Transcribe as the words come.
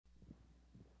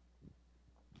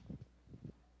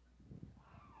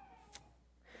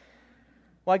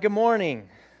Why, good morning.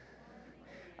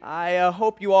 I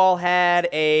hope you all had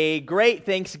a great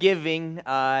Thanksgiving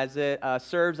as it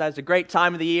serves as a great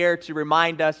time of the year to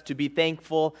remind us to be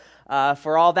thankful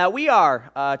for all that we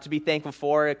are to be thankful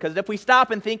for. Because if we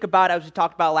stop and think about it, as we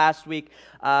talked about last week,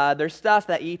 there's stuff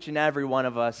that each and every one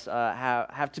of us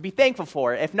have to be thankful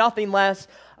for. If nothing less,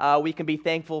 we can be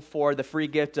thankful for the free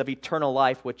gift of eternal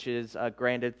life, which is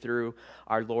granted through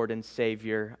our Lord and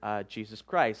Savior, Jesus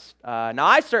Christ. Now,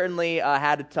 I certainly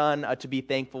had a ton to be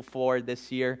thankful for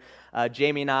this year.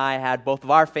 Jamie and I had both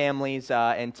of our families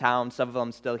in town, some of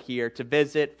them still here, to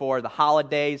visit for the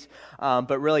holidays,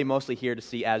 but really mostly here to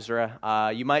see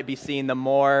Ezra. You might be seeing them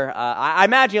more. I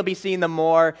imagine you'll be seeing them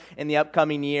more in the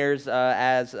upcoming years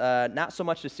as not so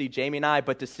much to see Jamie and I,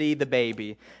 but to see the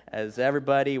baby, as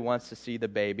everybody wants to see the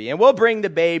baby. And we'll bring the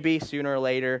baby sooner or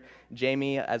later.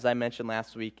 Jamie, as I mentioned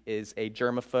last week, is a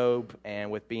germaphobe,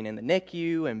 and with being in the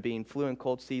NICU and being flu and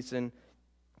cold season,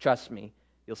 trust me,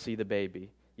 you'll see the baby.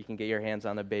 You can get your hands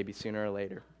on the baby sooner or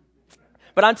later.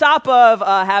 But on top of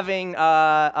having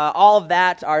all of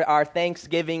that, our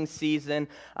Thanksgiving season,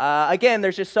 again,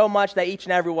 there's just so much that each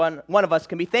and every one of us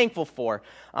can be thankful for.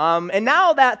 And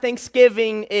now that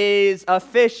Thanksgiving is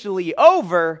officially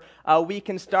over, we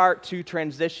can start to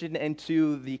transition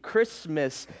into the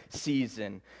Christmas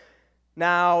season.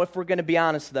 Now, if we're going to be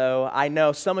honest, though, I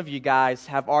know some of you guys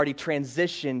have already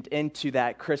transitioned into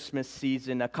that Christmas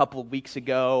season a couple of weeks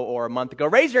ago or a month ago.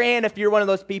 Raise your hand if you're one of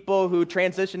those people who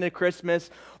transitioned to Christmas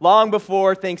long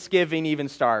before Thanksgiving even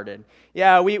started.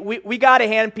 Yeah, we got a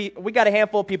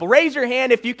handful of people. Raise your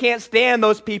hand if you can't stand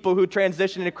those people who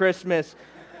transitioned to Christmas.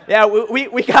 Yeah,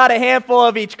 we got a handful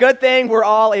of each. Good thing we're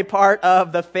all a part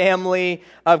of the family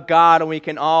of God, and we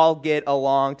can all get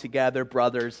along together,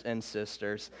 brothers and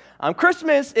sisters.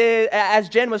 Christmas is, as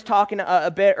Jen was talking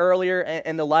a bit earlier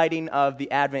in the lighting of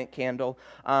the Advent candle,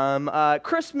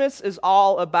 Christmas is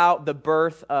all about the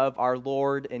birth of our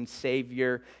Lord and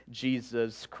Savior,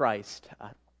 Jesus Christ.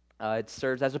 It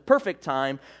serves as a perfect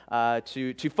time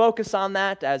to focus on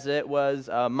that, as it was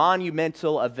a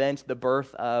monumental event, the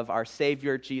birth of our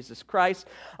Savior, Jesus Christ.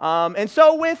 And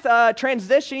so with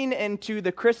transitioning into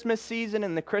the Christmas season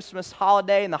and the Christmas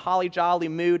holiday and the holly jolly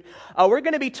mood, we're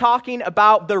going to be talking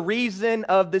about the reason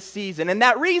of the season. And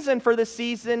that reason for the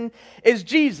season is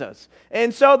Jesus.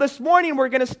 And so this morning we're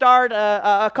going to start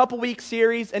a couple-week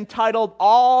series entitled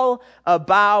All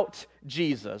About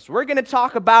Jesus. We're going to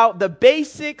talk about the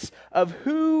basics of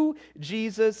who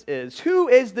Jesus is. Who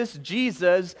is this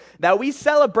Jesus that we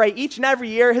celebrate each and every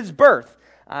year, his birth?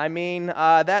 I mean,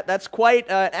 that's quite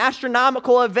an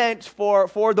astronomical event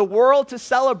for the world to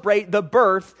celebrate the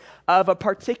birth of a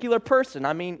particular person.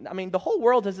 I mean, the whole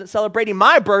world isn't celebrating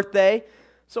my birthday,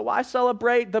 so why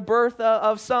celebrate the birth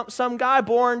of some guy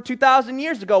born 2,000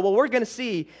 years ago? Well, we're going to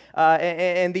see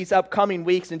in these upcoming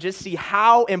weeks and just see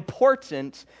how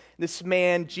important this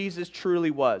man, Jesus,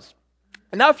 truly was.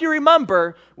 And now, if you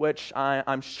remember, which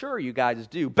I'm sure you guys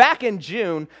do, back in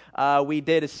June, we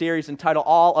did a series entitled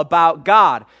All About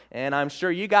God. And I'm sure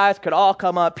you guys could all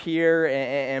come up here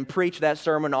and preach that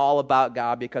sermon all about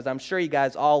God, because I'm sure you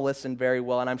guys all listened very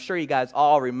well, and I'm sure you guys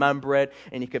all remember it,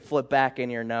 and you could flip back in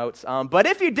your notes. But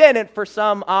if you didn't, for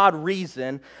some odd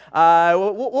reason,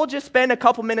 we'll just spend a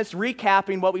couple minutes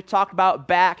recapping what we talked about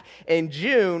back in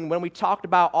June when we talked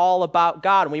about All About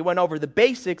God, and we went over the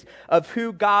basics of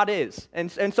who God is.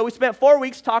 And so we spent 4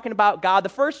 weeks talking about God. The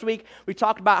first week, we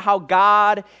talked about how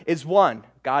God is one.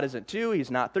 God isn't two, he's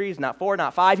not three, he's not four,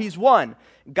 not five, he's one.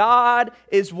 God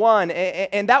is one.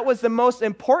 And that was the most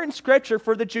important scripture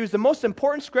for the Jews. The most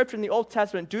important scripture in the Old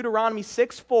Testament, Deuteronomy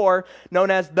 6:4, known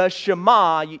as the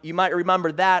Shema. You might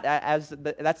remember that as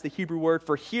that's the Hebrew word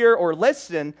for hear or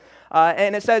listen.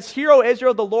 And it says, "Hear, O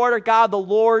Israel, the Lord our God, the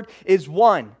Lord is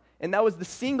one." And that was the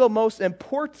single most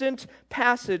important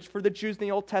passage for the Jews in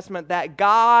the Old Testament, that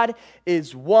God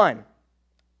is one.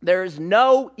 There is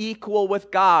no equal with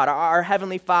God, our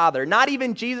Heavenly Father, not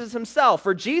even Jesus himself.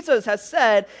 For Jesus has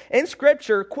said in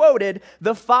Scripture, quoted,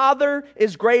 "The Father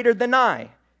is greater than I."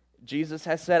 Jesus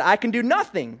has said, "I can do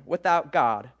nothing without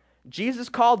God." Jesus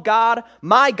called God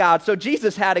my God, so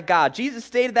Jesus had a God. Jesus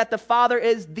stated that the Father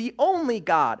is the only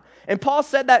God. And Paul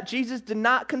said that Jesus did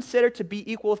not consider to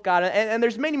be equal with God. And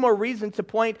there's many more reasons to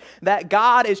point that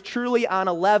God is truly on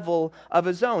a level of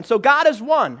his own. So God is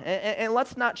one. And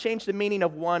let's not change the meaning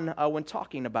of one when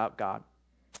talking about God.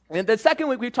 And the second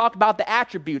week, we talked about the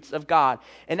attributes of God.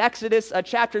 In Exodus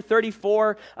chapter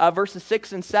 34, verses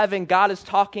 6 and 7, God is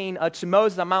talking to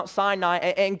Moses on Mount Sinai,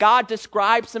 and God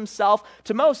describes himself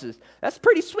to Moses. That's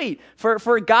pretty sweet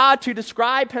for God to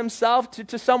describe himself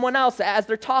to someone else as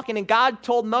they're talking. And God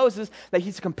told Moses that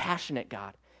he's a compassionate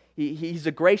God. He's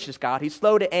a gracious God. He's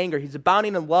slow to anger. He's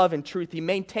abounding in love and truth. He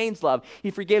maintains love.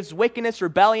 He forgives wickedness,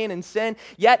 rebellion, and sin,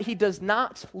 yet he does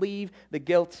not leave the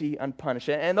guilty unpunished.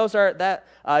 And those are that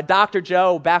Dr.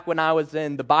 Joe, back when I was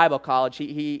in the Bible college,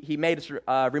 he made us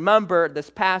remember this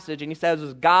passage, and he says it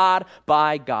was God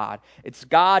by God. It's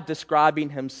God describing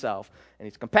himself. And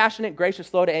he's compassionate, gracious,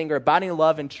 slow to anger, abounding in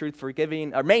love and truth,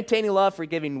 forgiving, or maintaining love,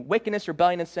 forgiving wickedness,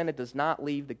 rebellion, and sin. It does not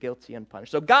leave the guilty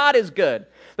unpunished. So God is good.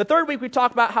 The third week we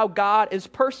talked about how God is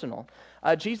personal.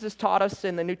 Jesus taught us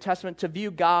in the New Testament to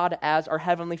view God as our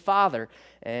Heavenly Father.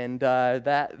 And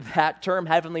that term,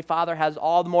 Heavenly Father, has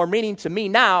all the more meaning to me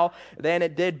now than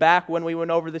it did back when we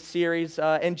went over the series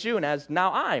in June, as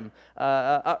now I'm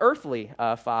an earthly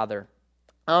father.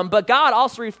 But God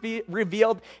also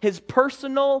revealed his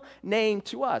personal name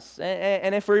to us.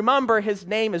 And if you remember, his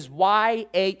name is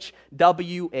YHWH.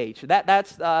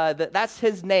 That's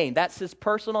his name. That's his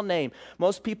personal name.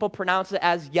 Most people pronounce it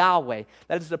as Yahweh.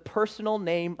 That is the personal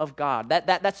name of God.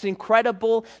 That's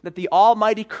incredible that the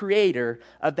Almighty Creator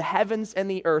of the heavens and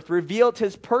the earth revealed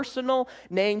his personal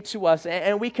name to us.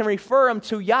 And we can refer him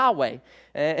to Yahweh.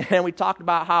 And we talked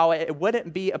about how it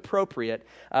wouldn't be appropriate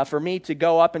for me to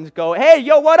go up and go, hey,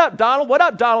 yo, what up, Donald? What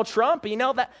up, Donald Trump? You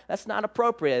know, that's not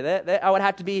appropriate. I would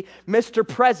have to be Mr.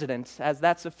 President, as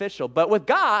that's official. But with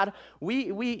God,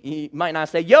 he might not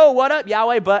say, yo, what up,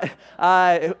 Yahweh? But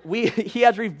he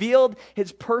has revealed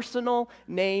his personal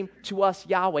name to us,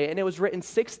 Yahweh. And it was written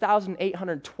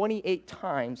 6,828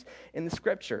 times in the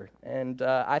Scripture. And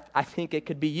I think it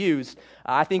could be used.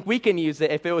 I think we can use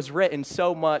it if it was written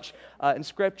so much in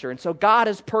Scripture. And so God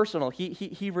is personal.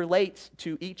 He relates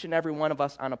to each and every one of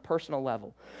us on a personal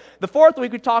level. The fourth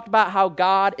week, we talked about how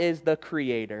God is the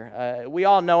creator. We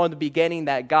all know in the beginning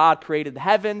that God created the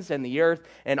heavens and the earth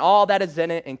and all that is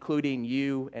in it, including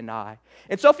you and I.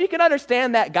 And so if you can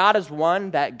understand that God is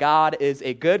one, that God is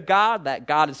a good God, that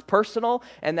God is personal,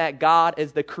 and that God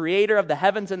is the creator of the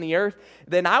heavens and the earth,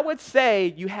 then I would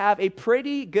say you have a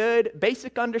pretty good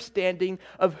basic understanding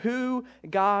of who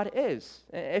God is.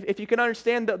 If you can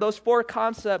understand those four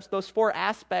concepts, those four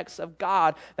aspects of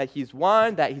God, that he's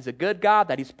one, that he's a good God,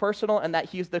 that he's personal, and that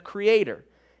he's the creator.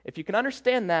 If you can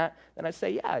understand that, then I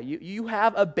say, yeah, you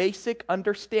have a basic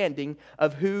understanding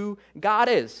of who God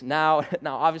is. Now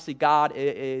obviously, God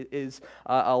is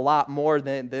a lot more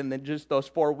than just those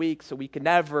 4 weeks, so we can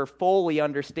never fully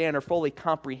understand or fully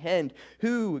comprehend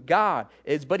who God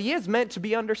is, but he is meant to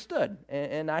be understood.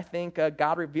 And I think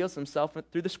God reveals himself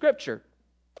through the Scripture.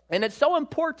 And it's so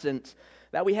important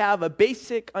that we have a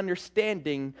basic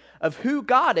understanding of who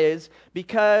God is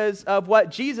because of what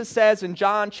Jesus says in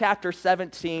John chapter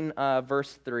 17,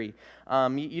 verse 3.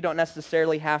 You don't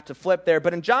necessarily have to flip there,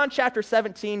 but in John chapter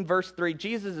 17, verse 3,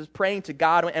 Jesus is praying to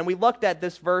God, and we looked at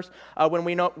this verse when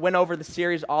we went over the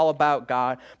series all about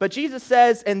God. But Jesus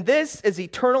says, "And this is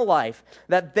eternal life,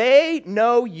 that they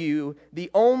know you, the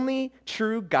only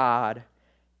true God,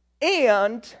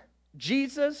 and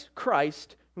Jesus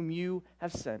Christ, whom you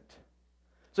have sent."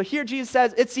 So here Jesus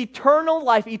says it's eternal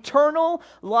life. Eternal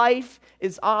life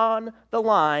is on the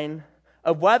line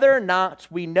of whether or not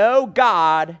we know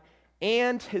God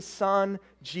and his Son,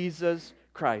 Jesus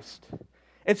Christ.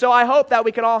 And so I hope that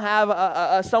we can all have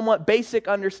a somewhat basic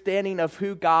understanding of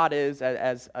who God is,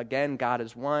 as again, God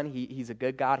is one. He's a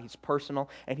good God. He's personal,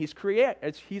 and he's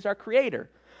our creator.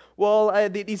 Well,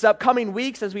 these upcoming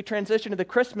weeks as we transition to the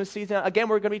Christmas season, again,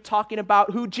 we're going to be talking about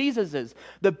who Jesus is,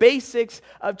 the basics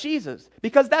of Jesus,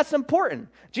 because that's important.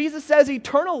 Jesus says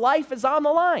eternal life is on the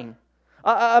line.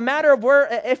 A matter of where,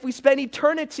 if we spend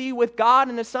eternity with God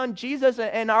and his Son, Jesus,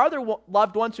 and our other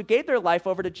loved ones who gave their life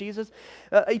over to Jesus,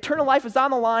 eternal life is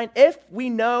on the line if we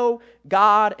know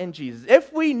God and Jesus.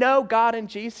 If we know God and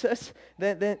Jesus,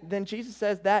 then Jesus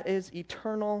says that is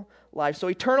eternal life. So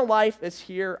eternal life is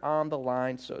here on the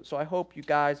line. So I hope you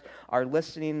guys are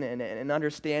listening and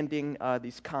understanding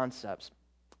these concepts.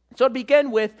 So to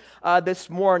begin with this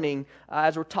morning,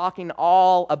 as we're talking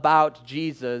all about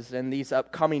Jesus in these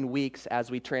upcoming weeks as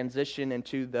we transition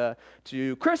into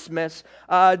to Christmas,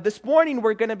 this morning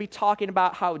we're going to be talking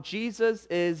about how Jesus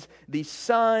is the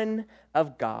Son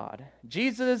of God.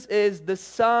 Jesus is the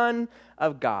Son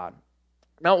of God.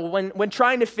 Now, when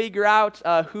trying to figure out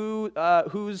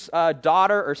whose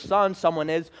daughter or son someone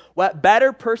is, what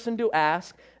better person to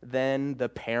ask than the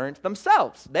parents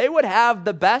themselves? They would have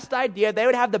the best idea, they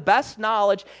would have the best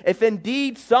knowledge if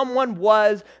indeed someone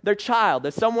was their child,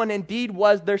 if someone indeed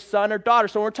was their son or daughter.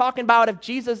 So when we're talking about if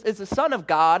Jesus is the Son of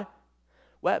God,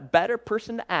 what better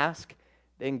person to ask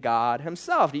than God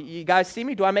himself? You guys see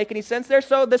me? Do I make any sense there?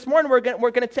 So this morning we're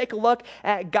going to take a look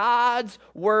at God's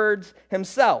words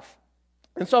himself.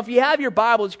 And so if you have your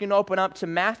Bibles, you can open up to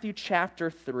Matthew chapter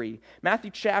 3.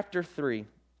 Matthew chapter 3,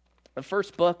 the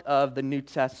first book of the New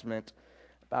Testament,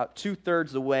 about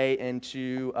 2/3 the way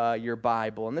into your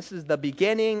Bible. And this is the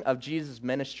beginning of Jesus'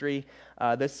 ministry.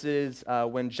 This is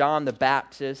when John the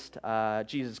Baptist,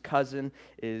 Jesus' cousin,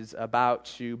 is about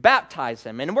to baptize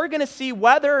him. And we're going to see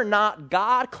whether or not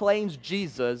God claims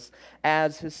Jesus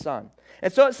as his son.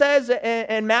 And so it says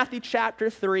in Matthew chapter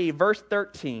 3, verse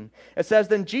 13, it says,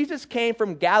 "Then Jesus came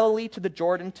from Galilee to the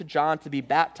Jordan to John to be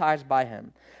baptized by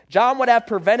him. John would have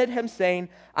prevented him, saying,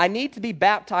 'I need to be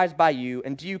baptized by you,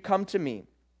 and do you come to me?'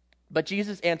 But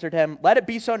Jesus answered him, 'Let it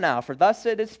be so now, for thus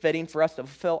it is fitting for us to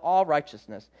fulfill all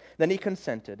righteousness.' Then he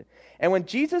consented. And when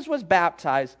Jesus was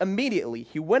baptized, immediately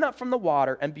he went up from the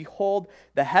water, and behold,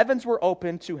 the heavens were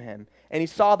opened to him. And he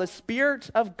saw the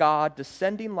Spirit of God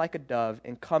descending like a dove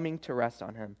and coming to rest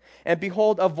on him. And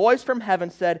behold, a voice from heaven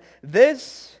said,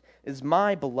 'This is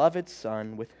my beloved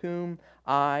Son, with whom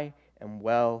I am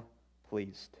well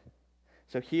pleased.'"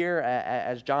 So here,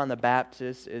 as John the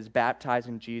Baptist is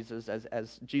baptizing Jesus,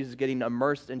 as Jesus is getting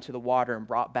immersed into the water and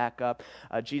brought back up,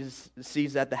 Jesus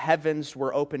sees that the heavens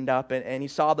were opened up, and he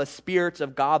saw the spirits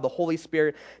of God, the Holy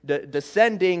Spirit,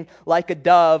 descending like a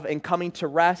dove and coming to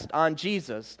rest on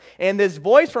Jesus. And this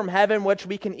voice from heaven, which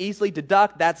we can easily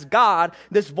deduct, that's God,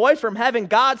 this voice from heaven,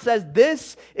 God says,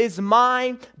 "This is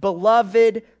my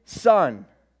beloved Son,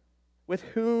 with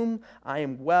whom I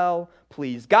am well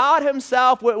pleased." God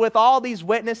himself, with all these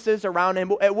witnesses around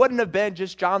him, it wouldn't have been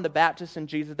just John the Baptist and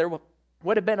Jesus. There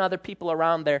would have been other people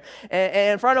around there.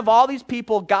 And in front of all these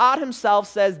people, God himself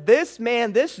says, "This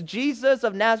man, this Jesus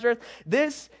of Nazareth,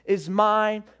 this is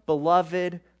my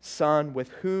beloved Son, with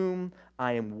whom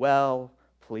I am well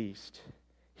pleased."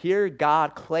 Here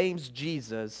God claims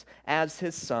Jesus as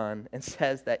his son and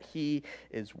says that he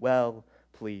is well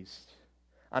pleased.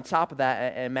 On top of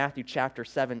that, in Matthew chapter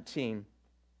 17,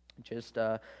 just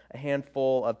a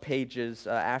handful of pages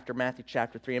after Matthew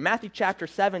chapter 3. In Matthew chapter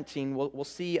 17, we'll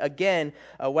see again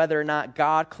whether or not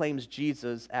God claims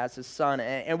Jesus as his son.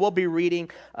 And we'll be reading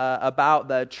about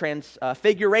the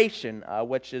transfiguration,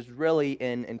 which is really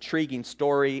an intriguing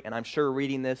story. And I'm sure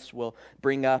reading this will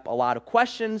bring up a lot of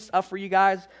questions for you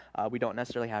guys. We don't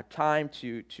necessarily have time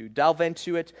to delve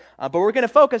into it. But we're going to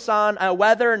focus on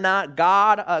whether or not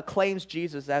God claims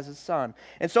Jesus as his son.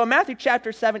 And so in Matthew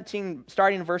chapter 17,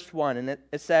 starting in verse 1, and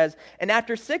it says, "And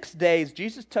after 6 days,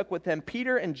 Jesus took with him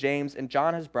Peter and James and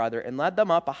John his brother, and led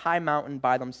them up a high mountain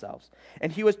by themselves.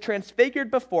 And he was transfigured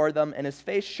before them, and his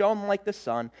face shone like the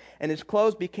sun, and his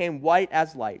clothes became white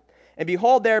as light. And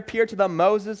behold, there appeared to them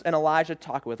Moses and Elijah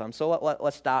talking with them." So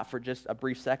let's stop for just a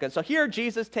brief second. So here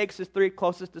Jesus takes his 3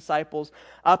 closest disciples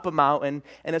up a mountain,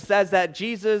 and it says that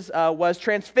Jesus was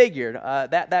transfigured.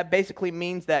 That basically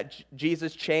means that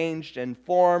Jesus changed in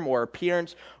form or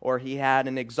appearance, or he had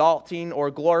an exalting or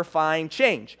glorifying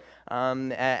change.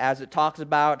 As it talks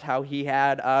about how he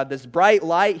had this bright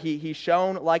light, he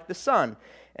shone like the sun.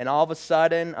 And all of a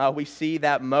sudden, we see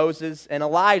that Moses and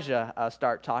Elijah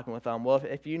start talking with them. Well,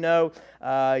 if you know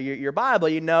your Bible,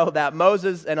 you know that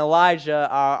Moses and Elijah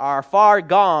are far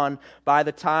gone by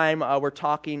the time we're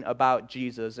talking about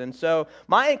Jesus. And so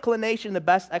my inclination, the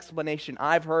best explanation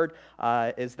I've heard,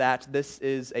 is that this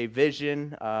is a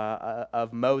vision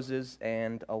of Moses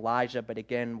and Elijah. But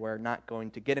again, we're not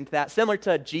going to get into that. Similar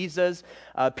to Jesus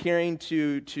appearing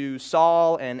to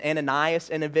Saul and Ananias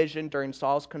in a vision during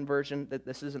Saul's conversion.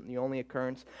 This isn't the only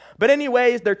occurrence. But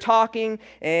anyways, they're talking,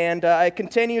 and it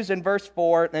continues in verse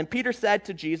 4. "And Peter said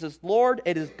to Jesus, 'Lord,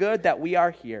 it is good that we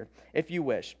are here. If you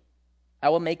wish, I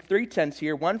will make 3 tents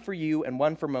here, one for you, and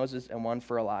one for Moses, and one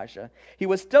for Elijah.' He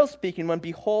was still speaking when,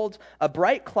 behold, a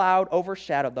bright cloud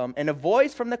overshadowed them, and a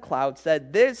voice from the cloud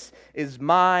said, 'This is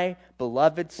my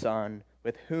beloved Son,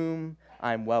 with whom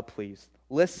I am well pleased.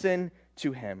 Listen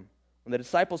to him.' When the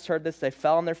disciples heard this, they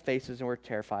fell on their faces and were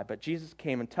terrified. But Jesus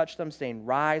came and touched them, saying,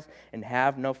 'Rise and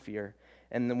have no fear.'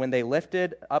 And when they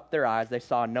lifted up their eyes, they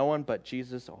saw no one but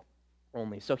Jesus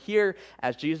only." So here,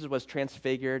 as Jesus was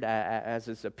transfigured, as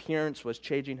his appearance was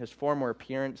changing, his form or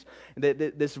appearance,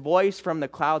 this voice from the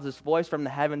clouds, this voice from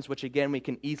the heavens, which again we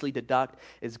can easily deduct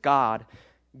is God.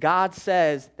 God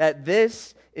says that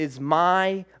this is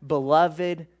my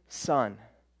beloved Son,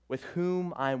 with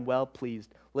whom I am well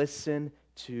pleased. Listen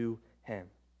to him.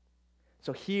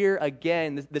 So here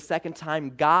again, the second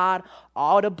time, God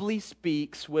audibly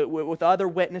speaks with other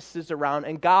witnesses around,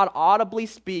 and God audibly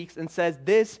speaks and says,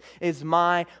 "This is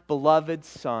my beloved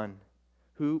Son,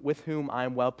 with whom I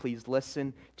am well pleased.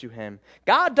 Listen to him.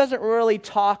 God doesn't really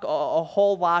talk a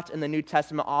whole lot in the New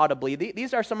Testament audibly.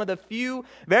 These are some of the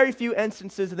very few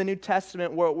instances of the New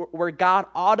Testament where God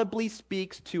audibly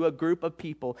speaks to a group of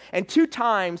people. And 2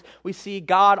 times we see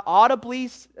God audibly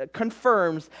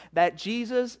confirms that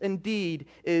Jesus indeed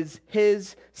is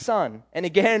his son. And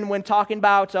again, when talking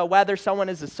about whether someone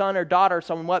is a son or daughter of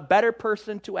someone, what better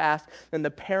person to ask than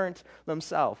the parent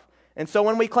themselves? And so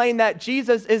when we claim that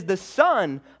Jesus is the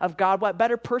Son of God, what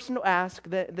better person to ask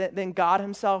than God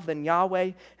himself, than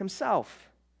Yahweh himself?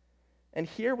 And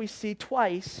here we see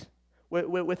twice,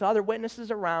 with other witnesses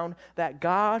around, that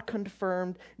God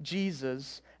confirmed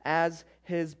Jesus as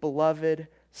his beloved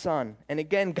Son. And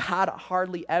again, God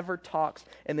hardly ever talks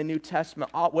in the New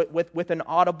Testament with an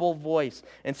audible voice.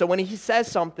 And so when he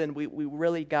says something, we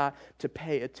really got to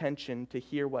pay attention to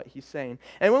hear what he's saying.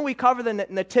 And when we cover the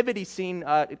nativity scene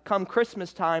come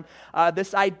Christmas time,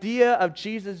 this idea of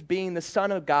Jesus being the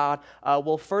Son of God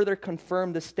will further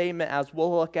confirm the statement as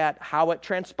we'll look at how it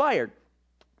transpired.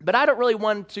 But I don't really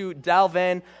want to delve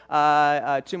in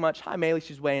too much. Hi, Maylee,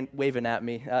 she's waving at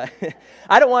me.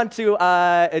 I don't want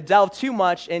to delve too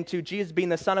much into Jesus being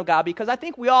the Son of God, because I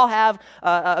think we all have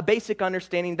a basic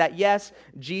understanding that, yes,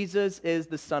 Jesus is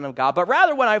the Son of God. But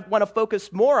rather, what I want to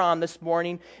focus more on this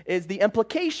morning is the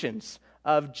implications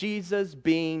of Jesus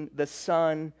being the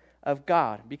Son of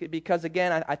God. Because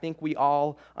again, I think we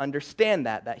all understand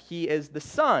that he is the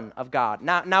Son of God.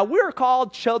 Now we're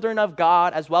called children of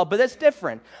God as well, but it's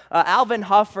different. Alvin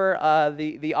Huffer,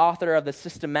 the author of the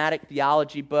Systematic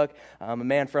Theology book, a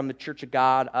man from the Church of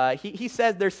God, he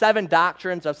says there's 7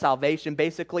 doctrines of salvation.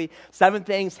 Basically, 7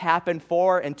 things happen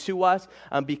for and to us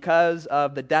because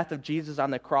of the death of Jesus on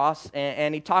the cross,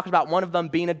 and he talks about one of them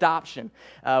being adoption.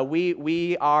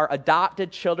 We are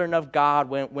adopted children of God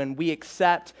when we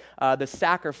accept the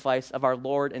sacrifice of our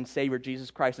Lord and Savior Jesus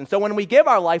Christ. And so when we give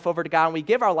our life over to God and we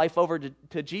give our life over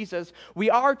to Jesus, we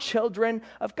are children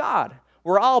of God.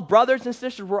 We're all brothers and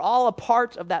sisters. We're all a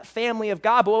part of that family of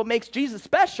God. But what makes Jesus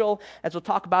special, as we'll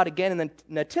talk about again in the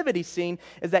nativity scene,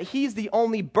 is that he's the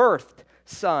only birthed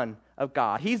Son of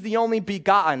God. He's the only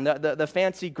begotten, the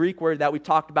fancy Greek word that we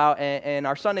talked about in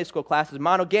our Sunday school classes,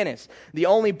 monogenes, the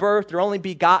only birthed or only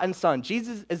begotten Son.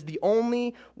 Jesus is the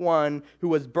only one who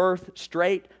was birthed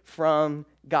straight from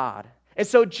God. And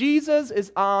so Jesus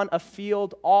is on a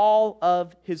field all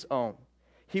of his own.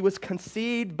 He was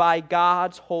conceived by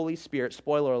God's Holy Spirit.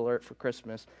 Spoiler alert for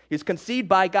Christmas. He was conceived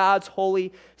by God's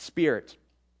Holy Spirit.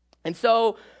 And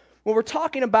so when we're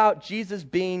talking about Jesus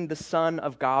being the Son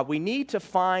of God, we need to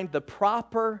find the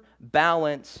proper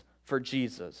balance for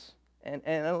Jesus. And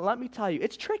let me tell you,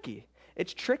 it's tricky.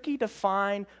 It's tricky to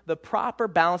find the proper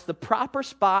balance, the proper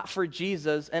spot for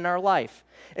Jesus in our life.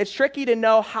 It's tricky to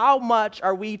know how much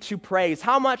are we to praise,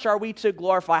 how much are we to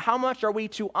glorify, how much are we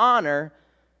to honor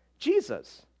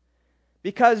Jesus.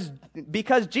 Because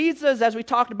Jesus, as we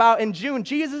talked about in June,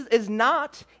 Jesus is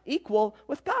not equal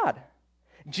with God.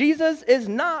 Jesus is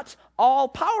not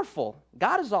all-powerful.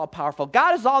 God is all-powerful.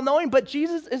 God is all-knowing, but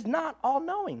Jesus is not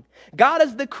all-knowing. God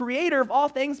is the creator of all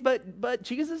things, but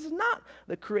Jesus is not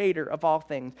the creator of all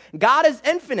things. God is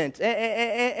infinite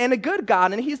and a good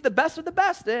God, and he's the best of the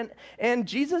best, and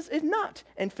Jesus is not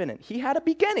infinite. He had a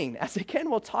beginning, as again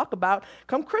we'll talk about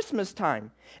come Christmas time.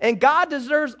 And God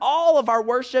deserves all of our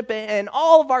worship and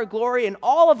all of our glory and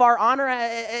all of our honor.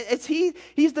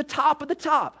 He's the top of the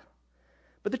top.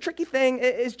 But the tricky thing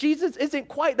is Jesus isn't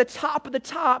quite the top of the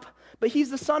top, but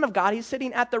he's the Son of God. He's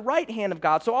sitting at the right hand of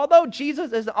God. So although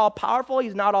Jesus isn't all-powerful,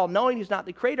 he's not all-knowing, he's not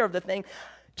the creator of the thing,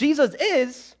 Jesus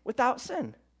is without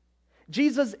sin.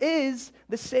 Jesus is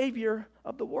the Savior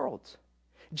of the world.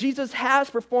 Jesus has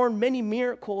performed many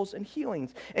miracles and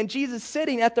healings. And Jesus is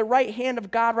sitting at the right hand of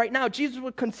God right now. Jesus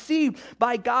was conceived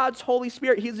by God's Holy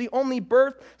Spirit. He's the only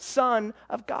birthed Son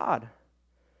of God.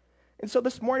 And so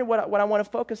this morning, what I want to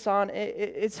focus on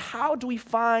is how do we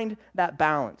find that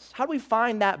balance? How do we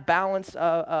find that balance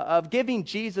of giving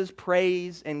Jesus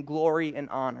praise and glory and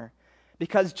honor?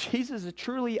 Because Jesus is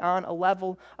truly on a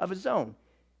level of his own.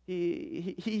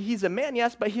 He's a man,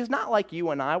 yes, but he's not like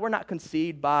you and I. We're not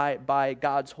conceived by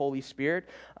God's Holy Spirit.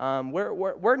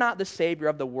 We're not the Savior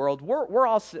of the world.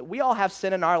 We all have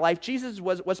sin in our life. Jesus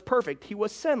was perfect. He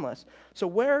was sinless. So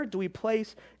where do we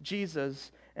place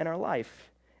Jesus in our life?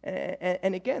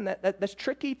 And again, that's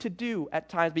tricky to do at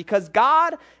times because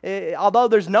God, although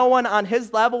there's no one on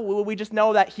his level, we just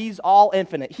know that he's all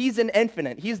infinite. He's an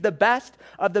infinite. He's the best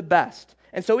of the best.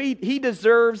 And so he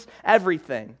deserves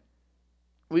everything.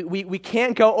 We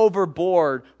can't go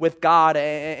overboard with God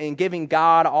and giving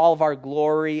God all of our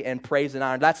glory and praise and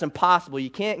honor. That's impossible. You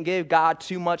can't give God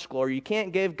too much glory. You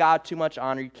can't give God too much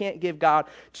honor. You can't give God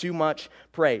too much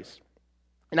praise.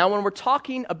 Now, when we're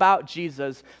talking about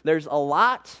Jesus, there's a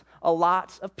lot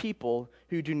of people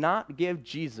who do not give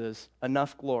Jesus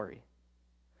enough glory.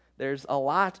 There's a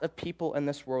lot of people in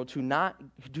this world who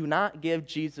do not give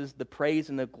Jesus the praise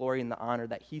and the glory and the honor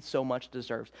that he so much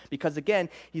deserves. Because again,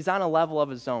 he's on a level of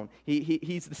his own.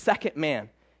 He's the second man.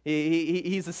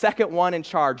 He's the second one in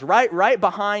charge. Right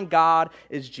behind God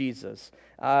is Jesus.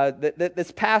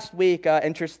 This past week,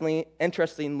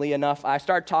 interestingly enough, I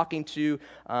started talking to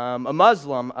a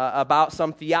Muslim about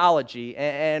some theology,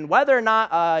 and whether or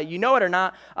not you know it or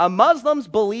not, Muslims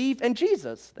believe in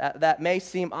Jesus. That may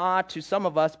seem odd to some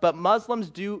of us, but Muslims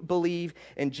do believe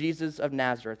in Jesus of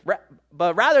Nazareth.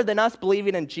 But rather than us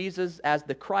believing in Jesus as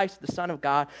the Christ, the Son of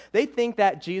God, they think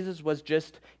that Jesus was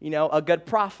just, a good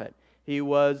prophet. He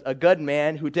was a good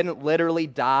man who didn't literally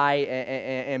die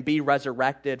and be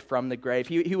resurrected from the grave.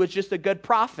 He was just a good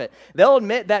prophet. They'll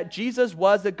admit that Jesus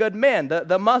was a good man,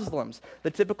 the Muslims,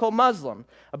 the typical Muslim.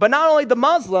 But not only the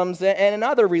Muslims and in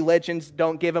other religions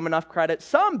don't give him enough credit,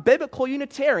 some biblical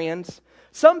Unitarians,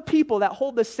 some people that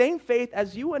hold the same faith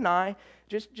as you and I,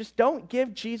 just don't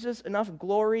give Jesus enough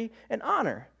glory and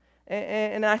honor.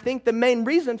 And I think the main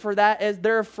reason for that is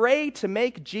they're afraid to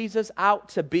make Jesus out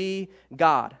to be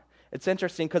God. It's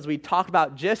interesting because we talked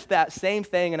about just that same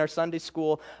thing in our Sunday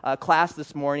school class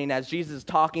this morning as Jesus is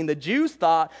talking. The Jews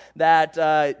thought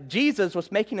that Jesus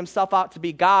was making himself out to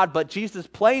be God, but Jesus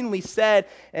plainly said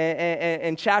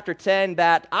in chapter 10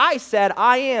 that I said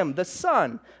I am the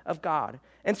Son of God.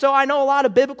 And so I know a lot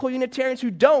of biblical Unitarians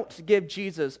who don't give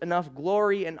Jesus enough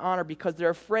glory and honor because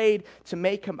they're afraid to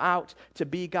make him out to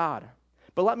be God.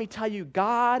 But let me tell you,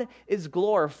 God is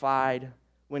glorified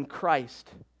when Christ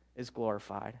is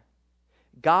glorified.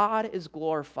 God is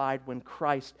glorified when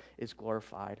Christ is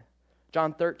glorified.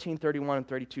 John 13:31 and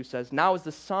 32 says, "Now is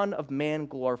the Son of Man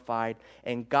glorified,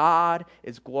 and God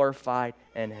is glorified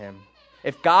in him."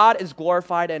 If God is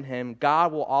glorified in him,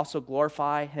 God will also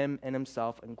glorify him in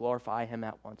himself and glorify him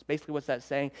at once. Basically what that's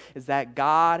saying is that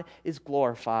God is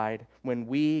glorified when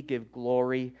we give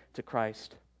glory to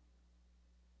Christ.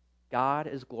 God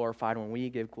is glorified when we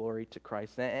give glory to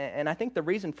Christ. And I think the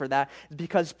reason for that is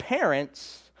because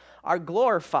parents are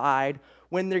glorified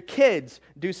when their kids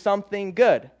do something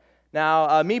good.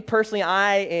 Now, me personally,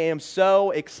 I am so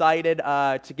excited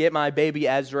to get my baby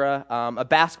Ezra a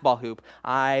basketball hoop.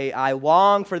 I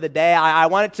long for the day. I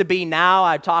want it to be now.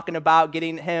 I'm talking about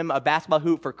getting him a basketball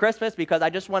hoop for Christmas because I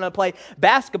just want to play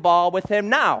basketball with him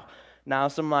now. Now,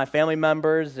 some of my family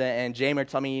members and Jamie are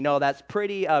telling me, that's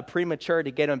pretty premature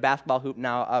to get him a basketball hoop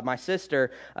now. My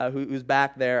sister, who's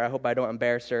back there, I hope I don't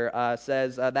embarrass her,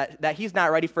 says that he's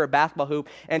not ready for a basketball hoop,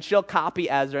 and she'll copy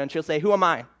Ezra, and she'll say, "Who am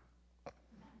I?"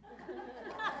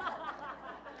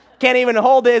 Can't even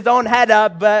hold his own head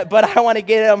up, but I want to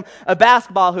get him a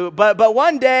basketball hoop. But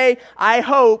one day, I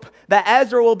hope that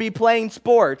Ezra will be playing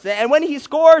sports. And when he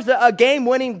scores a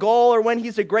game-winning goal or when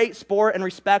he's a great sport and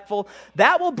respectful,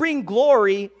 that will bring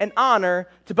glory and honor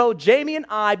to both Jamie and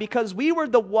I because we were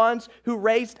the ones who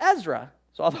raised Ezra.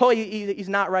 So although he's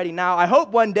not ready now, I hope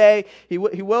one day he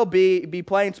will be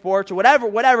playing sports or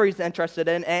whatever he's interested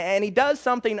in, and he does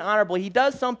something honorable, he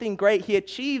does something great, he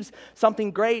achieves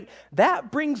something great. That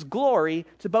brings glory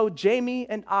to both Jamie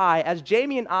and I, as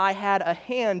Jamie and I had a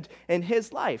hand in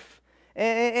his life.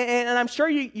 And I'm sure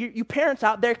you parents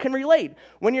out there can relate.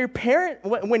 When your kid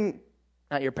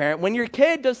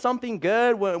does something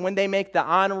good, when they make the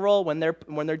honor roll, when they're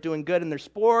doing good in their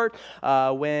sport,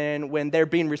 when they're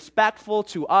being respectful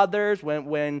to others,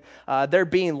 when they're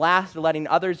being last and letting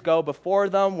others go before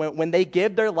them, when they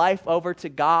give their life over to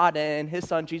God and His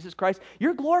Son Jesus Christ,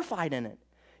 you're glorified in it.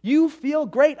 You feel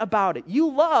great about it. You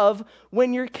love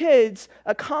when your kids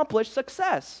accomplish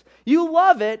success. You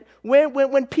love it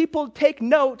when people take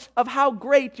note of how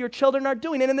great your children are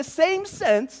doing. And in the same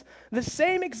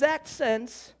exact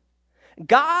sense,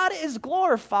 God is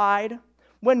glorified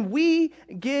when we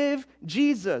give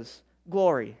Jesus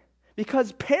glory.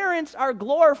 Because parents are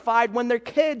glorified when their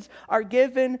kids are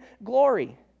given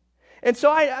glory. And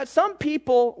so some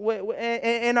people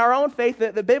in our own faith,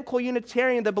 the biblical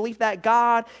Unitarian, the belief that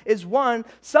God is one,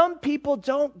 some people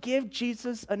don't give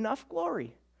Jesus enough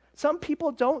glory. Some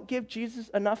people don't give Jesus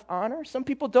enough honor. Some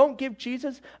people don't give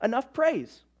Jesus enough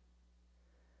praise.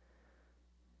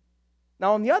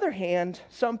 Now, on the other hand,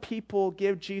 some people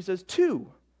give Jesus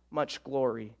too much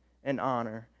glory and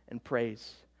honor and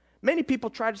praise. Many people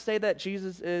try to say that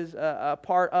Jesus is a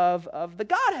part of the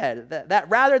Godhead, that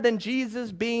rather than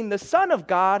Jesus being the Son of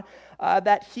God,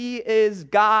 that he is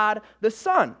God the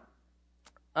Son.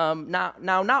 Now,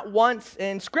 not once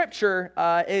in Scripture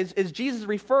is Jesus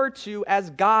referred to as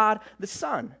God the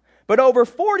Son, but over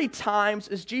 40 times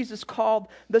is Jesus called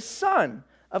the Son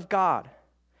of God.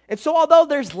 And so although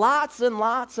there's lots and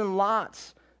lots and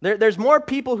lots, there's more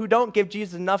people who don't give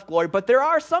Jesus enough glory, but there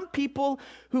are some people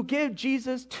who give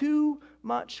Jesus too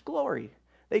much glory.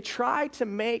 They try to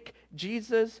make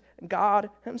Jesus God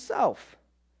himself.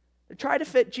 They try to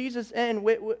fit Jesus in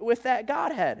with that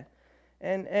Godhead.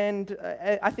 And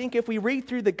I think if we read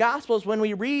through the Gospels, when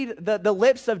we read the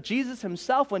lips of Jesus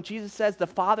himself, when Jesus says the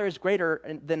Father is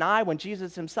greater than I, when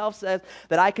Jesus himself says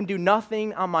that I can do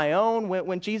nothing on my own,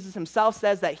 when Jesus himself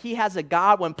says that he has a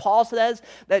God, when Paul says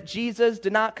that Jesus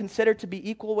did not consider to be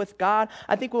equal with God,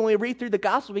 I think when we read through the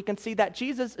Gospel, we can see that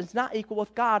Jesus is not equal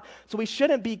with God, so we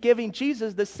shouldn't be giving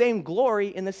Jesus the same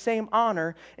glory and the same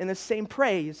honor and the same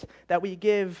praise that we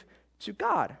give to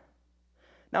God.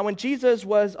 Now, when Jesus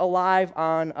was alive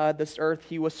on this earth,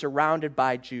 he was surrounded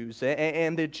by Jews.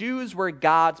 And the Jews were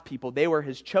God's people. They were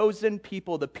his chosen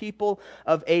people, the people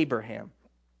of Abraham.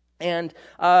 And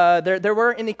there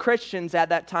weren't any Christians at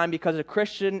that time because a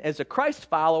Christian is a Christ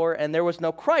follower, and there was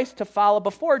no Christ to follow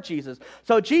before Jesus.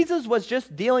 So Jesus was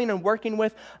just dealing and working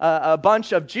with a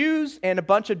bunch of Jews and a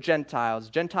bunch of Gentiles.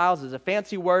 Gentiles is a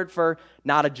fancy word for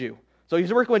not a Jew. So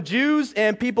he's working with Jews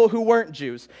and people who weren't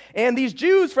Jews. And these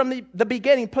Jews from the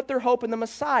beginning put their hope in the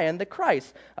Messiah and the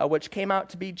Christ, which came out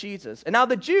to be Jesus. And now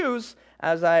the Jews,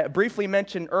 as I briefly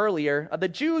mentioned earlier, the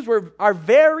Jews are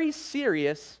very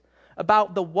serious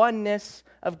about the oneness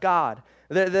of God.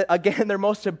 Again, their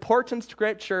most important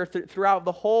scripture throughout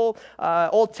the whole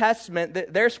Old Testament,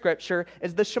 their scripture,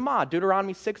 is the Shema,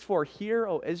 Deuteronomy 6:4. Hear,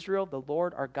 O Israel, the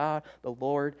Lord our God, the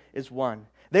Lord is one.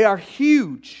 They are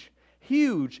huge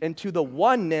into the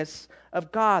oneness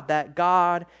of God, that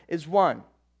God is one.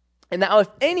 And now if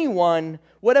anyone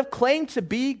would have claimed to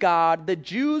be God, the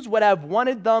Jews would have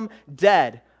wanted them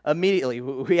dead immediately.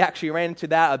 We actually ran into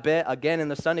that a bit again in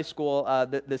the Sunday school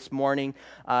this morning.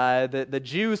 The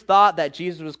Jews thought that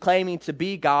Jesus was claiming to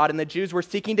be God, and the Jews were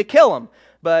seeking to kill him.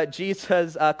 But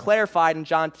Jesus clarified in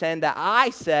John 10 that I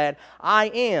said, I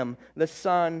am the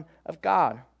Son of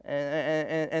God.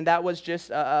 And that was just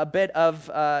a bit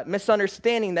of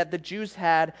misunderstanding that the Jews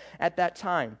had at that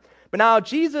time. But now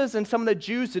Jesus and some of the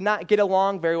Jews did not get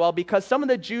along very well because some of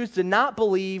the Jews did not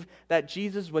believe that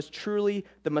Jesus was truly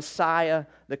the Messiah,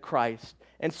 the Christ.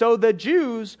 And so the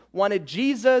Jews wanted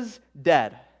Jesus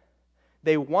dead.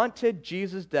 They wanted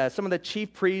Jesus dead. Some of the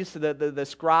chief priests, the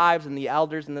scribes and the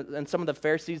elders and some of the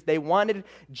Pharisees, they wanted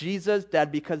Jesus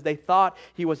dead because they thought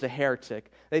he was a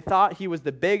heretic. They thought he was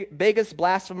the biggest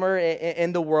blasphemer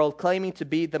in the world, claiming to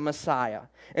be the Messiah.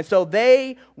 And so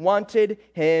they wanted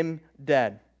him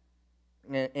dead.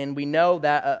 And we know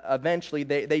that eventually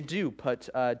they do put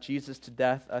Jesus to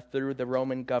death through the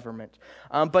Roman government.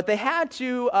 But they had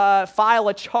to file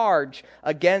a charge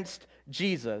against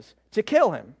Jesus to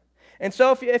kill him. And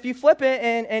so if you flip it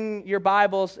in your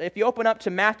Bibles, if you open up to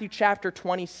Matthew chapter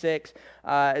 26,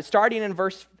 starting in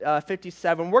verse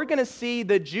 57, we're going to see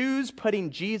the Jews putting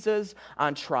Jesus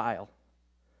on trial.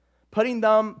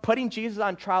 Putting Jesus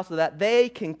on trial so that they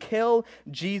can kill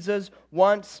Jesus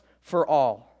once for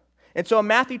all. And so in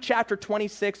Matthew chapter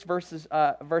 26,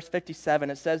 verse 57,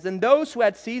 it says, Then those who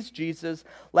had seized Jesus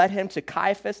led him to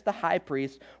Caiaphas the high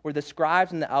priest, where the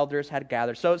scribes and the elders had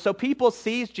gathered. So people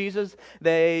seized Jesus,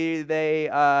 they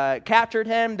captured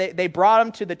him, they brought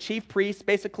him to the chief priests,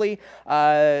 basically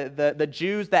the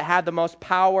Jews that had the most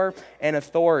power and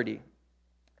authority.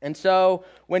 And so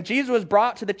when Jesus was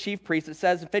brought to the chief priest, it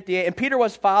says in 58, and Peter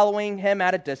was following him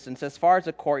at a distance as far as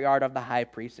the courtyard of the high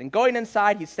priest. And going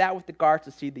inside, he sat with the guards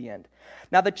to see the end.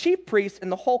 Now the chief priests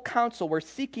and the whole council were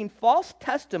seeking false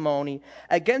testimony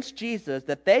against Jesus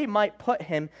that they might put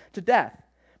him to death.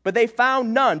 But they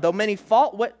found none, though many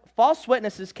false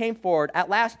witnesses came forward. At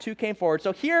last, 2 came forward.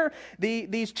 So here,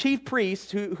 these chief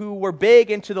priests who were big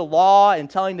into the law and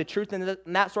telling the truth and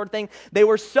that sort of thing, they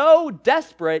were so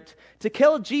desperate to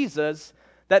kill Jesus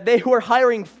that they were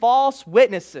hiring false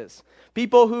witnesses,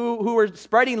 people who were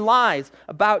spreading lies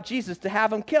about Jesus to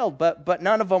have him killed, but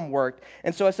none of them worked.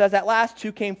 And so it says, at last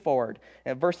 2 came forward,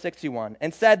 in verse 61,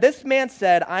 and said, This man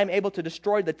said, I am able to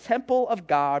destroy the temple of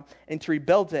God and to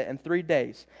rebuild it in 3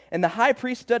 days. And the high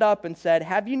priest stood up and said,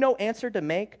 Have you no answer to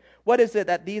make? What is it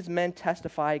that these men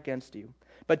testify against you?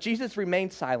 But Jesus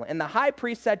remained silent. And the high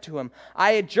priest said to him,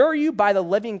 I adjure you by the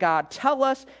living God, tell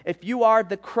us if you are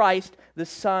the Christ, the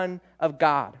Son of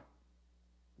God.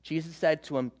 Jesus said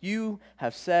to him, "You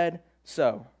have said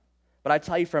so. But I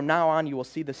tell you, from now on you will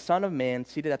see the Son of Man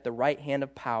seated at the right hand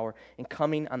of power and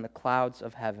coming on the clouds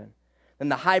of heaven." Then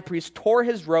the high priest tore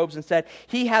his robes and said,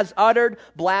 "He has uttered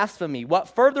blasphemy. What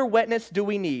further witness do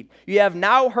we need? You have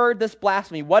now heard this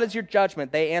blasphemy. What is your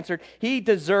judgment?" They answered, "He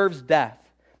deserves death."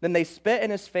 Then they spit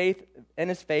in his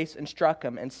face and struck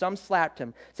him, and some slapped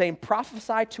him, saying,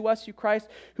 "Prophesy to us, you Christ.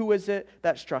 Who is it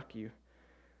that struck you?"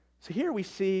 So here we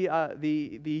see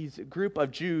these group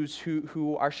of Jews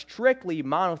who are strictly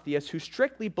monotheists, who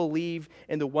strictly believe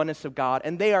in the oneness of God,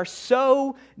 and they are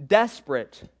so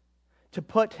desperate to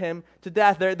put him to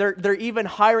death. They're even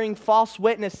hiring false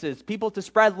witnesses, people to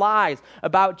spread lies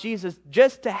about Jesus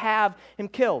just to have him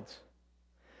killed.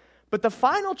 But the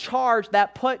final charge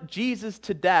that put Jesus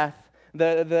to death,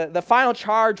 the final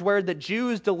charge where the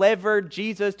Jews delivered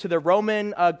Jesus to the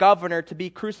Roman governor to be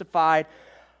crucified,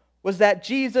 was that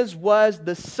Jesus was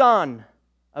the Son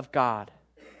of God.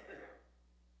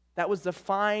 That was the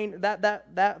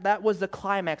that was the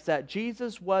climax, that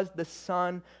Jesus was the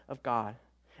Son of God.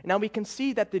 Now we can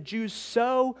see that the Jews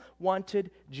so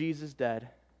wanted Jesus dead.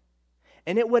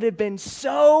 And it would have been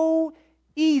so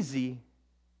easy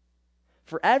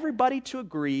for everybody to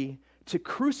agree to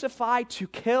crucify, to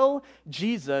kill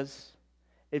Jesus,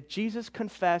 if Jesus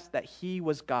confessed that he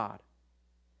was God.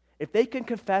 If they could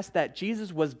confess that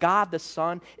Jesus was God the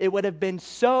Son, it would have been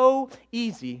so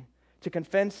easy to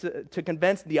convince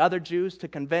the other Jews, to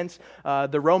convince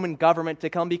the Roman government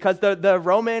to come, because the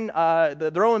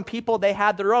Roman people, they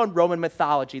had their own Roman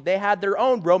mythology. They had their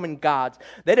own Roman gods.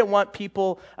 They didn't want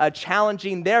people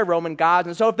challenging their Roman gods.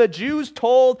 And so if the Jews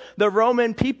told the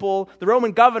Roman people, the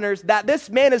Roman governors, that this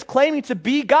man is claiming to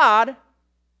be God,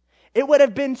 it would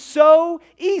have been so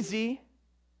easy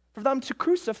for them to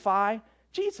crucify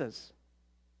Jesus.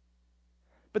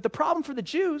 But the problem for the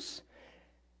Jews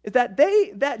is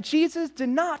that Jesus did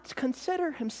not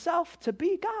consider himself to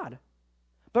be God,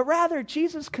 but rather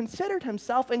Jesus considered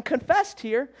himself and confessed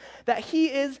here that he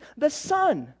is the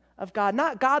Son of God.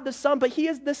 Not God the Son, but he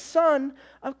is the Son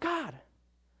of God.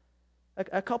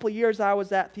 A couple of years I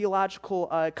was at theological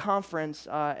conference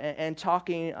and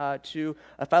talking to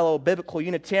a fellow biblical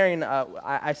Unitarian.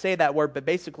 I say that word, but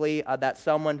basically that's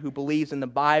someone who believes in the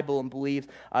Bible and believes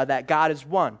that God is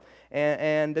one.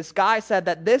 And this guy said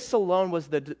that this alone was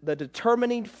the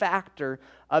determining factor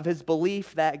of his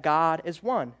belief that God is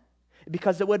one.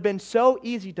 Because it would have been so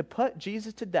easy to put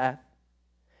Jesus to death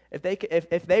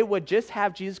if they would just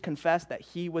have Jesus confess that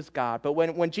he was God. But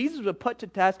when Jesus was put to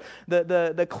test,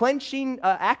 the clinching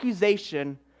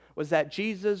accusation was that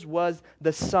Jesus was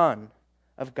the Son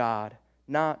of God,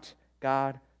 not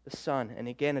God the Son. And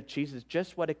again, if Jesus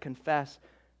just would have confessed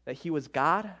that he was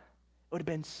God, it would have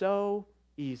been so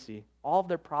easy. All of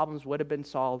their problems would have been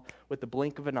solved with the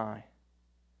blink of an eye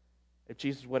if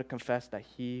Jesus would have confessed that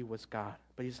he was God.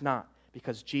 But he's not,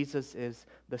 because Jesus is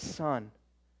the Son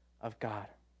of God.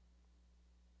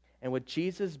 And with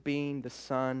Jesus being the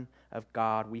Son of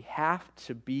God, we have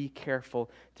to be careful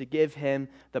to give him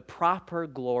the proper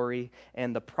glory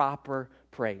and the proper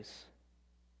praise.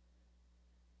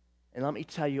 And let me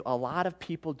tell you, a lot of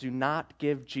people do not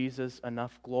give Jesus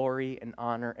enough glory and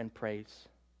honor and praise.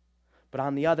 But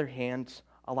on the other hand,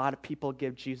 a lot of people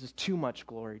give Jesus too much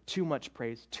glory, too much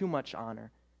praise, too much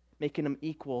honor, making him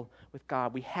equal with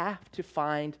God. We have to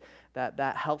find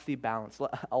that healthy balance.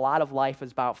 A lot of life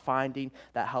is about finding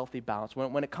that healthy balance.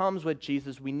 When it comes with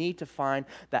Jesus, we need to find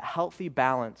that healthy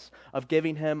balance of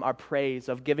giving him our praise,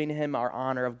 of giving him our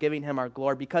honor, of giving him our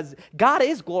glory, because God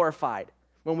is glorified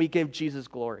when we give Jesus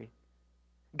glory.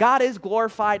 God is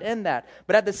glorified in that.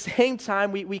 But at the same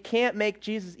time, we can't make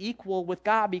Jesus equal with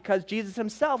God, because Jesus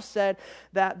himself said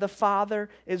that the Father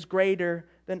is greater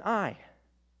than I.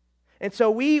 And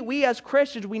so we as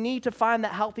Christians, we need to find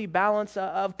that healthy balance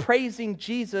of praising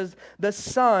Jesus, the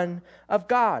Son of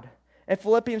God. In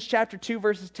Philippians chapter 2,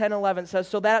 verses 10 and 11, it says,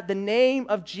 "So that at the name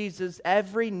of Jesus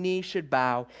every knee should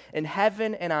bow in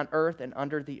heaven and on earth and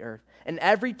under the earth, and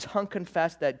every tongue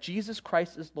confess that Jesus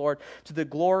Christ is Lord, to the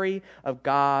glory of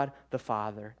God the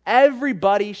Father."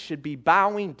 Everybody should be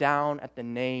bowing down at the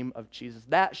name of Jesus.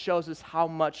 That shows us how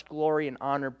much glory and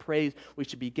honor, praise we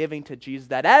should be giving to Jesus.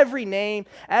 That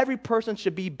every person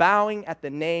should be bowing at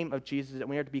the name of Jesus, and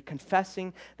we are to be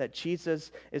confessing that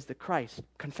Jesus is the Christ,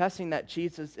 confessing that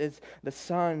Jesus is the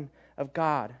Son of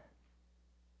God.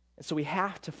 And so we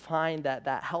have to find that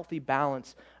healthy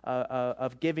balance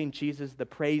of giving Jesus the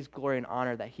praise, glory, and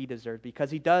honor that he deserves, because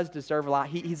he does deserve a lot.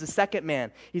 He's the second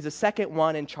man. He's the second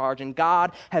one in charge, and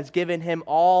God has given him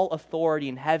all authority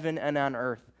in heaven and on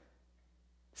earth.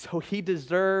 So he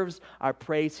deserves our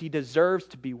praise. He deserves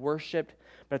to be worshiped.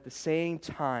 But at the same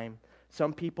time,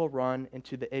 some people run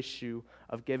into the issue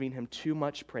of giving him too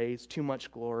much praise, too much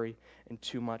glory, and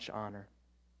too much honor.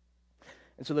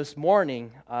 And so this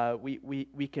morning,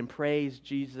 we can praise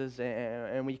Jesus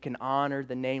and we can honor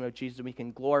the name of Jesus. We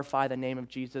can glorify the name of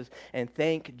Jesus and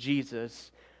thank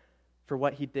Jesus for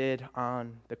what he did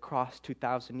on the cross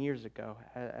 2,000 years ago.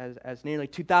 As nearly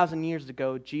 2,000 years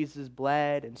ago, Jesus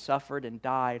bled and suffered and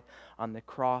died on the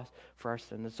cross for our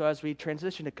sins. And so as we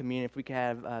transition to communion, if we could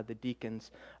have the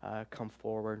deacons come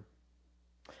forward.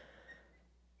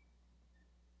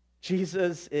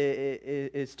 Jesus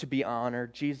is to be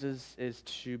honored. Jesus is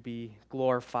to be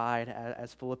glorified,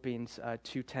 as Philippians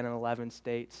 2, 10, and 11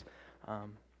 states.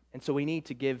 And so we need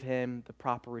to give him the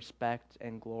proper respect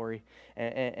and glory.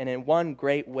 And in one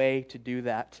great way to do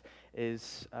that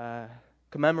is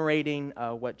commemorating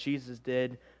what Jesus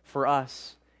did for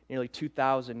us nearly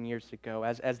 2,000 years ago.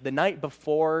 As the night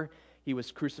before he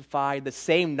was crucified, the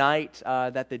same night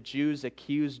that the Jews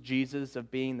accused Jesus of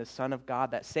being the Son of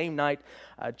God, that same night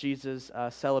Jesus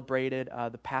celebrated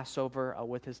the Passover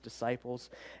with his disciples.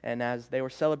 And as they were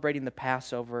celebrating the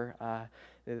Passover,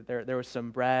 there was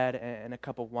some bread and a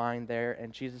cup of wine there.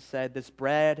 And Jesus said, "This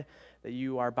bread that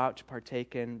you are about to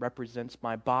partake in represents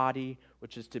my body,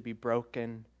 which is to be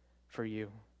broken for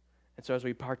you." And so as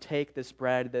we partake this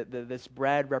bread, this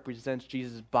bread represents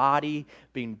Jesus' body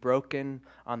being broken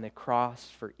on the cross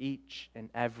for each and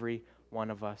every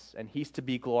one of us. And he's to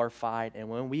be glorified. And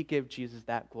when we give Jesus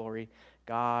that glory,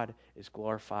 God is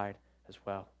glorified as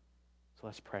well. So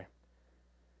let's pray.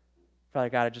 Father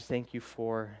God, I just thank you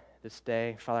for this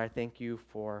day. Father, I thank you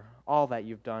for all that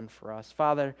you've done for us.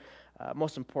 Father,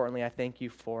 most importantly, I thank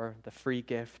you for the free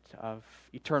gift of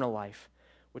eternal life,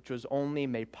 which was only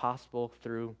made possible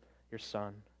through your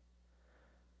Son.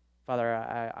 Father,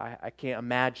 I can't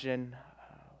imagine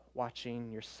watching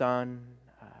your Son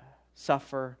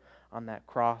suffer on that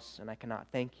cross, and I cannot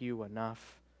thank you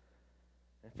enough.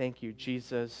 And thank you,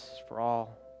 Jesus, for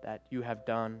all that you have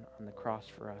done on the cross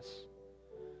for us.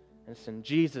 And it's in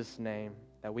Jesus' name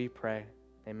that we pray.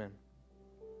 Amen.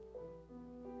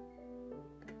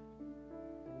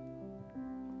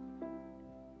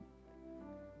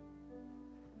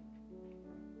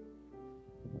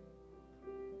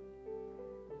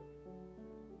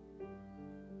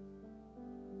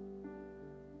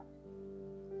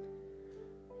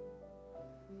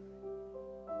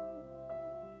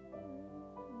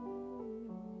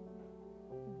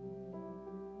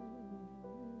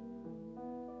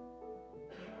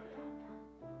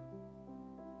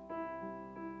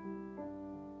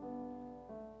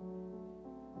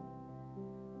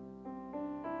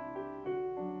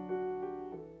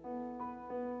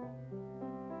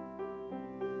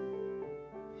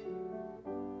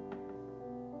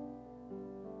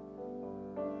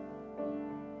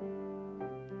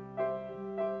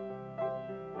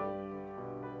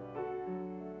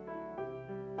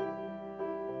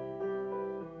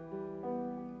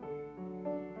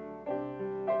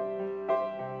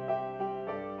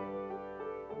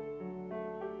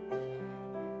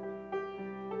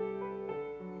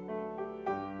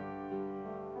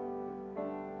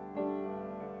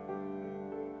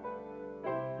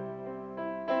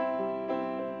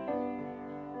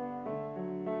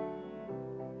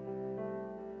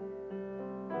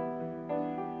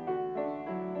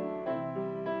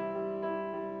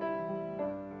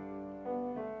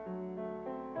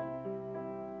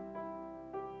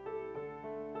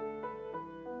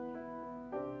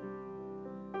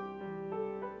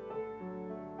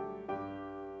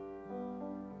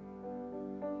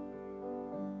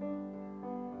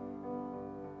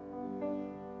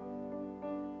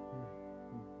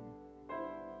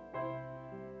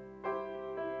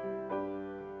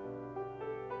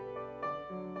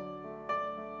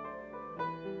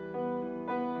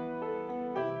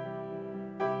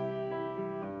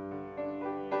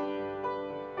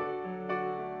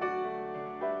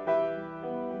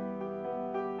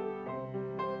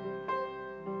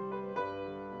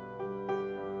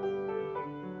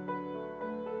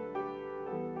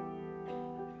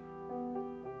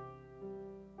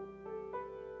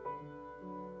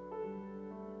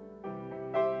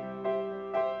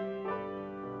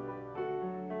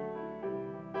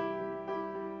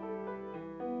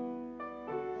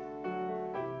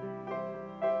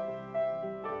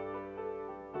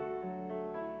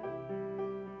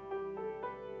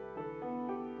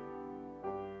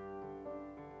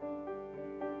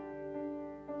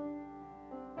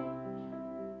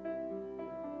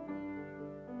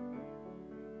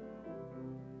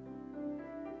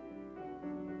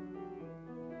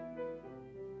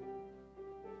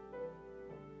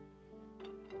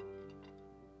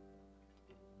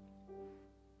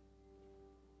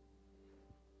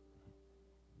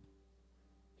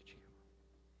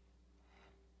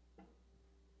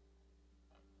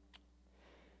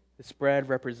 This bread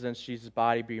represents Jesus'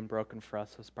 body being broken for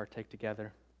us. Let's partake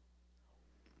together.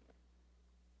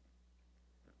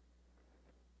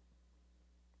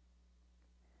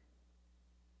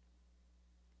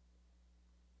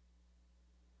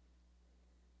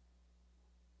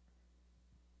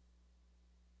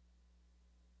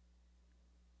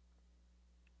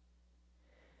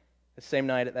 The same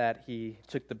night that he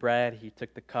took the bread, he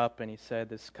took the cup, and he said,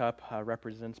 "This cup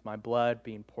represents my blood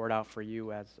being poured out for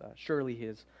you, as surely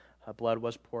his blood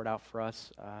was poured out for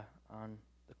us on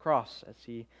the cross as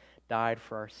he died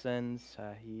for our sins.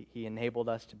 He enabled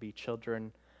us to be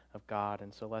children of God,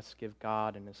 and so let's give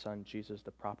God and his Son Jesus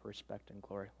the proper respect and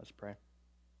glory." Let's pray.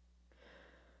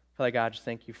 Father God, just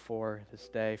thank you for this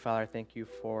day. Father, I thank you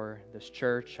for this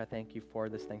church. I thank you for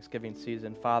this Thanksgiving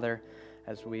season. Father,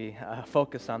 as we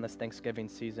focus on this Thanksgiving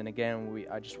season, again,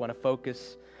 I just want to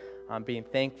focus on being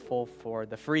thankful for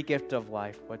the free gift of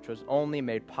life, which was only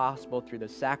made possible through the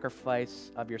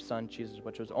sacrifice of your Son, Jesus,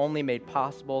 which was only made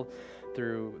possible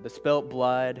through the spilt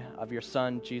blood of your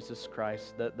Son, Jesus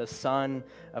Christ, the Son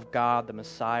of God, the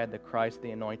Messiah, the Christ,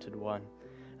 the Anointed One.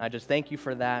 I just thank you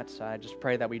for that. I just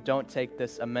pray that we don't take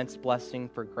this immense blessing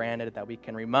for granted, that we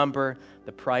can remember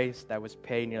the price that was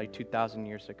paid nearly 2,000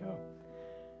 years ago.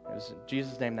 It was in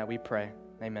Jesus' name that we pray.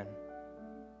 Amen.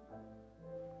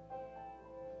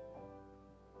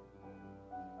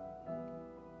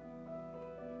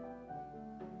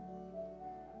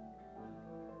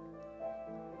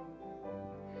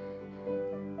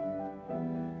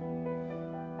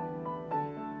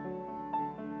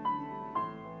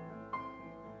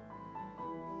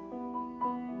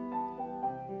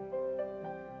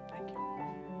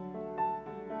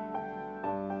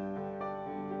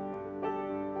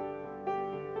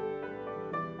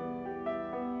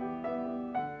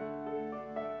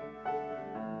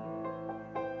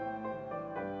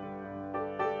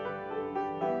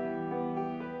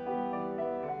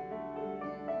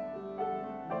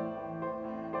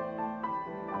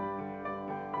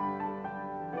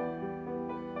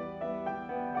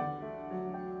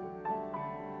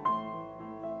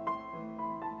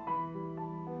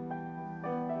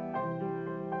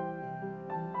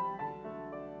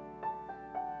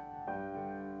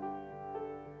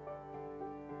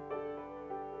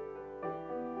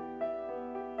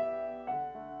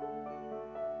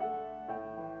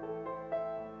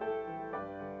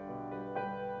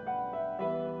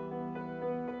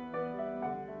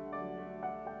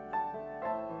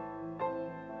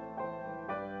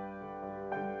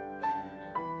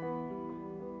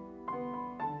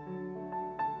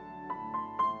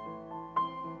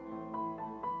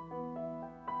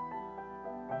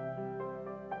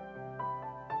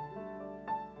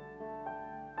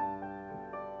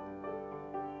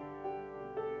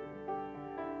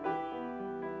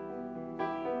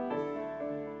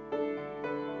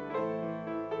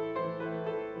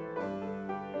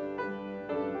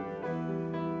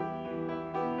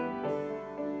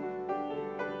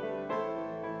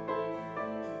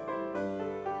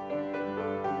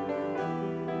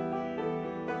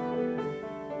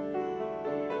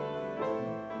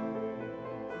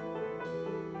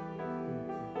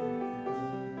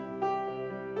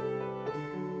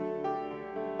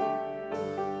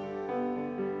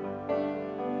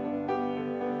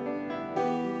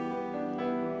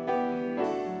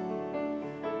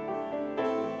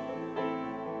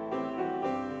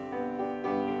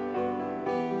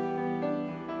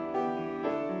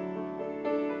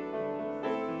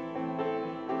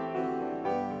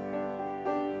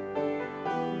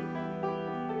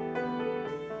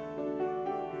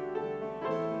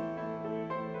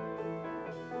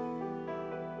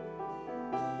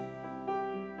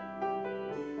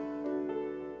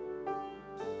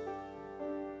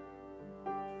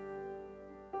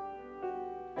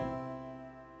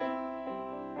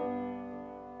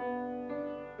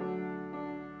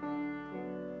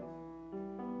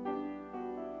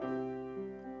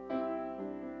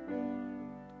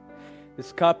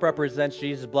 This cup represents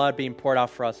Jesus' blood being poured out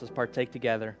for us. Let's partake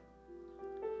together.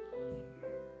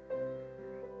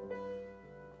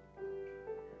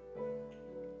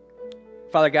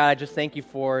 Father God, I just thank you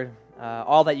for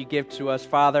all that you give to us.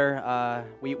 Father,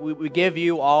 we give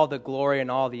you all the glory and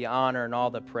all the honor and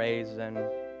all the praise. And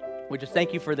we just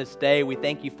thank you for this day. We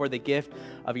thank you for the gift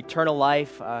of eternal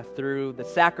life through the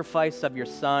sacrifice of your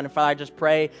Son. Father, I just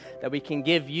pray that we can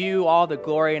give you all the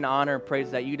glory and honor and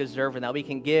praise that you deserve, and that we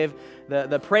can give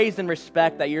the praise and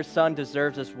respect that your Son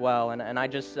deserves as well. And I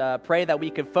just pray that we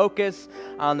can focus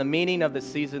on the meaning of the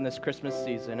season, this Christmas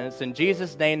season. And it's in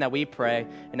Jesus' name that we pray.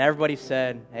 And everybody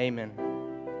said, amen.